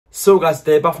So guys,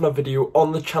 today back on a video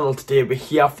on the channel. Today we're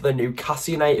here for the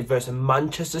Newcastle United versus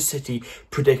Manchester City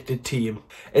predicted team.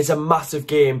 It's a massive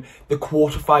game, the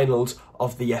quarterfinals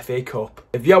of the FA Cup.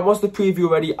 If you haven't watched the preview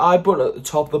already, I put it at the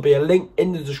top. There'll be a link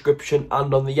in the description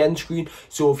and on the end screen.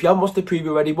 So if you haven't watched the preview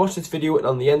already, watch this video and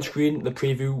on the end screen the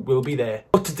preview will be there.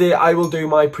 But today I will do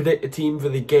my predicted team for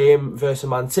the game versus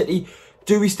Man City.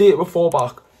 Do we stay at a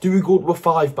 4-back? Do we go to a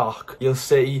 5-back? You'll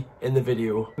see in the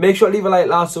video. Make sure to leave a like,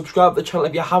 lads, subscribe to the channel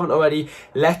if you haven't already.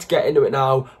 Let's get into it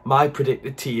now. My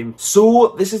predicted team.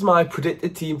 So, this is my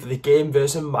predicted team for the game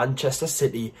versus Manchester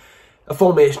City. A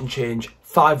formation change,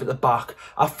 5 at the back.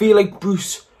 I feel like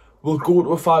Bruce will go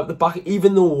to a 5 at the back,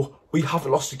 even though we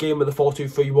haven't lost a game with the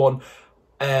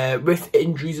 4-2-3-1. With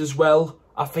injuries as well,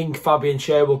 I think Fabian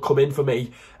Schär will come in for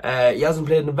me. He hasn't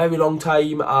played in a very long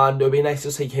time and it'll be nice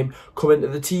to see him come into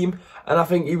the team. And I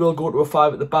think he will go to a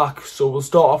 5 at the back. So we'll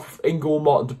start off in goal,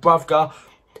 Martin Dubravka.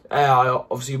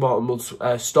 Obviously Martin will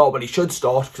start when he should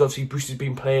start, because obviously Bruce has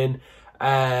been playing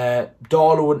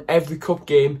Darlow in every cup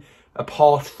game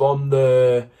apart from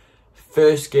the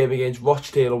first game against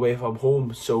Rochdale away from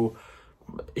home. So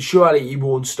surely he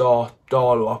won't start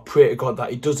Darlow. I pray to God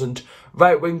that he doesn't.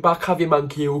 Right wing back, Javier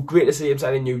Manquillo. Great to see him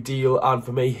sign a new deal, and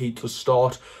for me, he does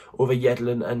start over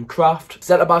Yedlin and Kraft.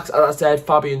 Centre backs, as I said,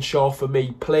 Fabian Schär for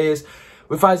me plays.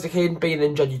 With Isaac Hayden being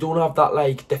injured, you don't have that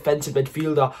like defensive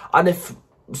midfielder. And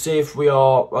if we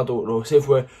are, I don't know, say if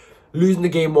we're losing the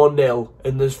game 1-0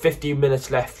 and there's 15 minutes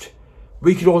left,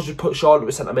 we could always just put Shaw into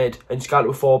a centre mid and just go to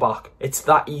a 4-back. It's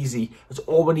that easy. That's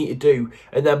all we need to do.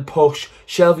 And then push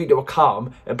Shelvey to a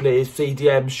calm and play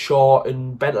CDM, Shaw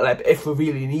and Bentaleb if we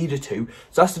really needed to.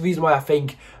 So that's the reason why I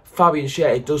think Fabian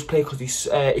Schär does play, because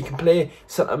he can play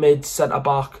centre mid, centre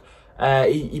back.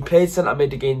 He played centre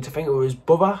mid against, I think it was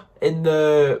Bubba in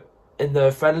the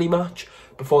friendly match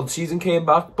before the season came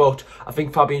back. But I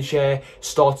think Fabian Schär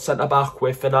starts centre back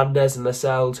with Fernandes and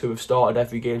Lascelles, who have started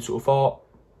every game so far.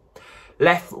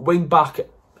 Left wing back,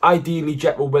 ideally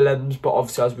Jetro Willems, but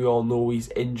obviously as we all know he's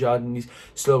injured and he's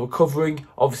still recovering.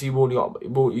 Obviously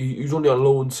he's only on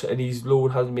loans and his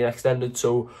loan hasn't been extended,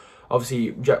 so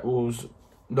obviously Jetro's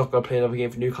not going to play another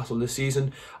game for Newcastle this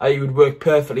season. He would work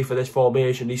perfectly for this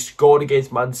formation. He scored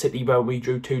against Man City when we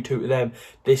drew 2-2 to them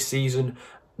this season.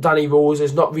 Danny Rose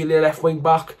is not really a left wing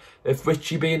back. If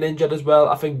Richie being injured as well,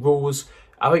 I think Rose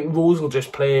will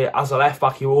just play as a left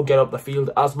back. He won't get up the field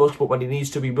as much, but when he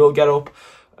needs to, he will get up.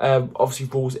 Obviously,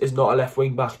 Rose is not a left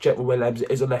wing back. Jetro Willems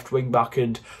is a left wing back,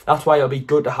 and that's why it'll be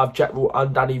good to have Jetro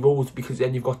and Danny Rose, because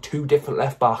then you've got two different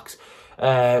left backs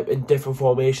in different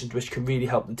formations, which can really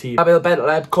help the team. Nabil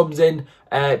Bentaleb comes in,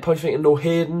 probably thinking no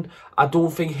Hayden. I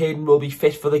don't think Hayden will be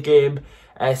fit for the game.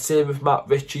 Same with Matt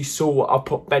Ritchie, so I'll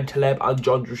put Bentaleb and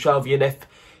John Shelvey in. If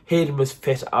Hayden was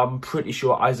fit, I'm pretty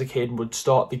sure Isaac Hayden would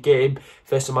start the game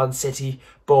versus Man City,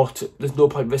 but there's no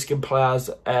point risking players.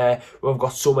 We've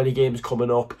got so many games coming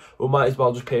up. We might as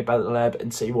well just play Bentaleb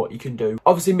and see what you can do.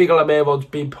 Obviously, Miguel Almiron's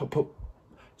been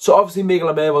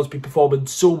performing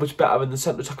so much better in the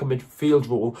centre attacker midfield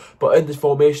role, but in this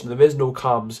formation there is no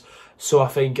cams. So I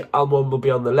think Almiron will be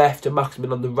on the left and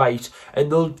Maximin on the right,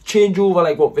 and they'll change over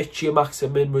like what Richie and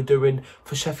Maximin were doing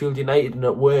for Sheffield United, and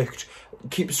it worked.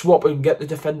 Keep swapping, get the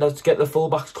defenders, get the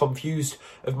fullbacks confused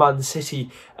of Man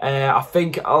City. I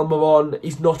think Almiron,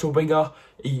 he's not a winger.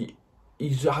 He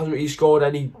hasn't really scored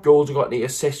any goals or got any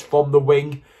assists from the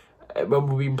wing when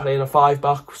we've been playing a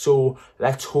 5-back. So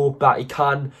let's hope that he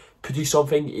can produce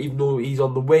something, even though he's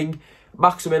on the wing.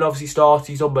 Maximin obviously starts,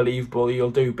 he's unbelievable, he'll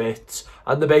do bits.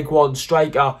 And the big one,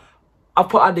 striker, I've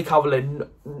put Andy Carroll in.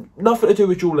 Nothing to do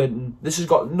with Joe Linton. This has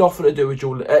got nothing to do with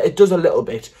Joe Linton. It does a little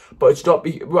bit, but it's not.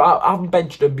 I haven't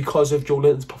benched him because of Joe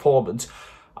Linton's performance.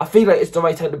 I feel like it's the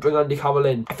right time to bring Andy Carroll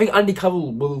in. I think Andy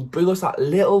Carroll will bring us that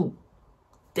little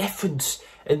difference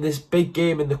in this big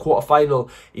game in the quarter-final.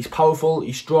 He's powerful,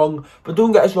 he's strong, but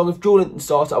don't get us wrong, if Joe Linton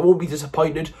starts, I won't be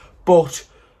disappointed, but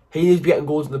he needs to be getting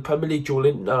goals in the Premier League, Joe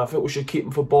Linton, and I think we should keep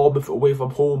him for Bournemouth away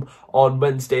from home on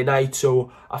Wednesday night.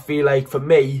 So I feel like, for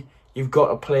me, you've got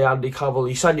to play Andy Carroll.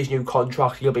 He signed his new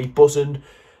contract, he'll be buzzing.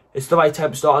 It's the right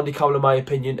time to start Andy Carroll in my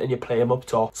opinion, and you play him up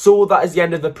top. So that is the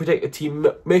end of the predicted team.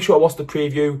 Make sure to watch the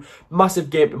preview. Massive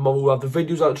game tomorrow. We'll have the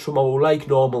videos out tomorrow like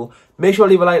normal. Make sure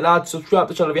to leave a like, lads. Subscribe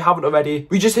to the channel if you haven't already.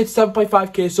 We just hit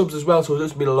 7.5k subs as well, so it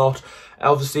does mean a lot.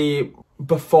 Obviously,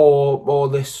 before all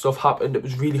this stuff happened, it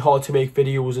was really hard to make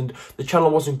videos and the channel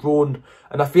wasn't growing,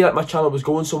 and I feel like my channel was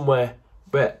going somewhere,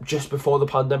 but just before the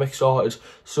pandemic started.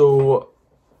 So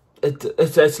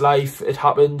it's life, it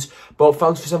happens. But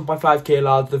thanks for 7.5k,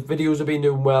 lads. The videos have been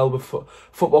doing well with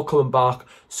football coming back.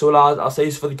 So lads, I'll say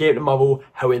this for the game tomorrow.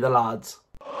 How are the lads?